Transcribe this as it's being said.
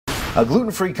A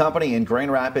gluten-free company in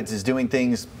Grand Rapids is doing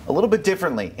things a little bit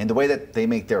differently in the way that they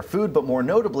make their food, but more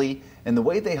notably in the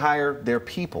way they hire their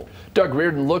people. Doug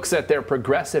Reardon looks at their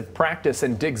progressive practice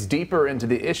and digs deeper into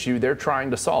the issue they're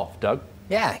trying to solve. Doug?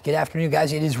 Yeah, good afternoon,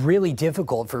 guys. It is really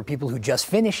difficult for people who just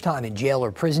finished time in jail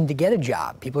or prison to get a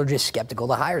job. People are just skeptical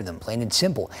to hire them, plain and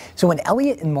simple. So when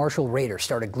Elliot and Marshall Rader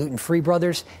started Gluten-Free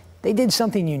Brothers, they did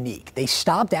something unique. They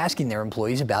stopped asking their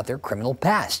employees about their criminal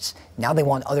pasts. Now they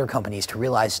want other companies to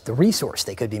realize the resource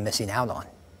they could be missing out on.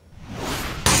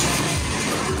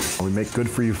 We make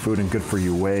good-for-you food in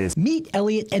good-for-you ways. Meet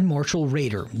Elliot and Marshall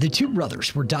Rader. The two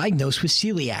brothers were diagnosed with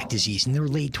celiac disease in their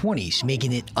late 20s,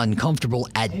 making it uncomfortable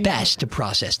at best to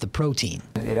process the protein.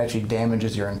 It actually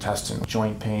damages your intestine,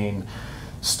 joint pain,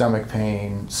 stomach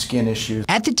pain, skin issues.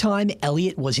 At the time,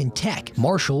 Elliot was in tech.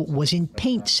 Marshall was in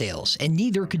paint sales, and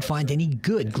neither could find any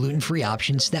good gluten-free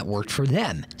options that worked for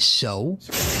them. So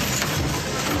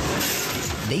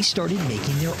they started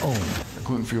making their own. The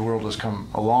gluten-free world has come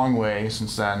a long way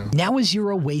since then. Now a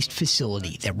zero-waste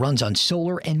facility that runs on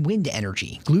solar and wind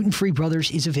energy. Gluten-Free Brothers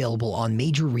is available on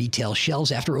major retail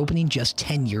shelves after opening just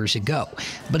 10 years ago.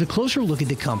 But a closer look at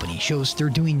the company shows they're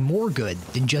doing more good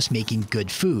than just making good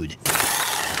food.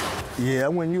 Yeah,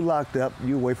 when you locked up,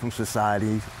 you away from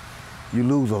society, you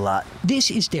lose a lot.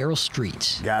 This is Daryl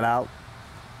Streets. Got out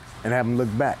and haven't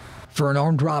looked back. For an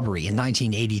armed robbery in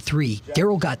 1983,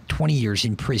 Daryl got 20 years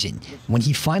in prison. When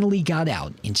he finally got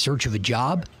out in search of a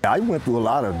job, I went through a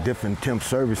lot of different temp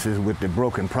services with the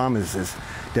broken promises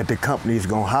that the company's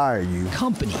gonna hire you.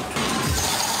 Company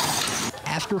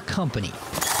after company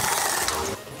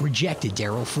rejected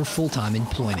Daryl for full-time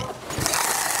employment.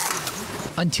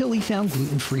 Until he found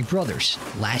Gluten-Free Brothers.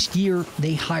 Last year,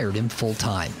 they hired him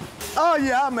full-time. Oh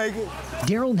yeah, I'll make it.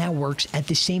 Daryl now works at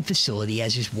the same facility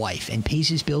as his wife and pays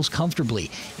his bills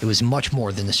comfortably. It was much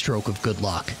more than a stroke of good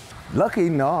luck. Lucky,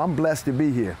 no, I'm blessed to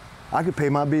be here. I can pay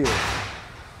my bills.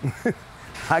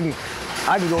 I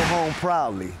can go home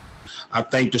proudly. I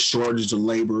think the shortage of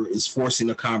labor is forcing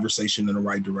the conversation in the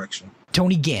right direction.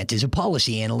 Tony Gant is a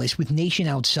policy analyst with Nation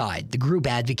Outside. The group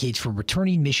advocates for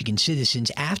returning Michigan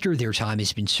citizens after their time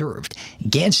has been served.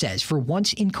 Gant says for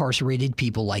once incarcerated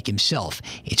people like himself,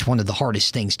 it's one of the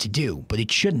hardest things to do, but it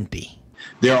shouldn't be.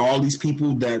 There are all these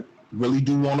people that really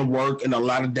do want to work, and a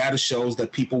lot of data shows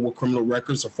that people with criminal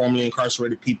records or formerly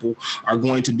incarcerated people are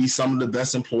going to be some of the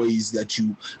best employees that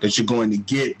you're going to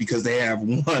get, because they have,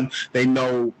 one, they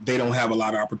know they don't have a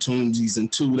lot of opportunities,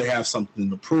 and two, they have something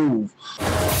to prove.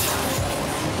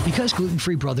 Because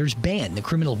Gluten-Free Brothers banned the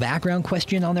criminal background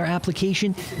question on their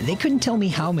application, they couldn't tell me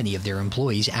how many of their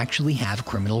employees actually have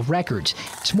criminal records.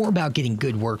 It's more about getting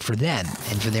good work for them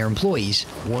and for their employees,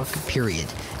 work period.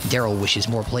 Daryl wishes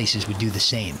more places would do the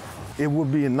same. It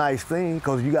would be a nice thing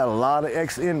because you got a lot of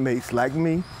ex-inmates like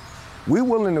me. We're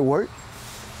willing to work,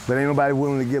 but ain't nobody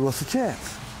willing to give us a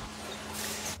chance.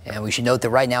 And we should note that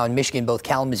right now in Michigan, both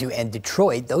Kalamazoo and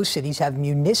Detroit, those cities have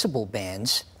municipal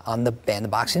bans on the Ban the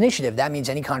Box initiative. That means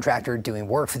any contractor doing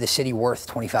work for the city worth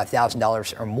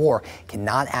 $25,000 or more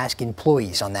cannot ask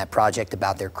employees on that project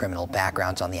about their criminal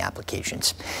backgrounds on the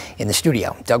applications. In the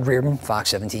studio, Doug Reardon, Fox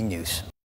 17 News.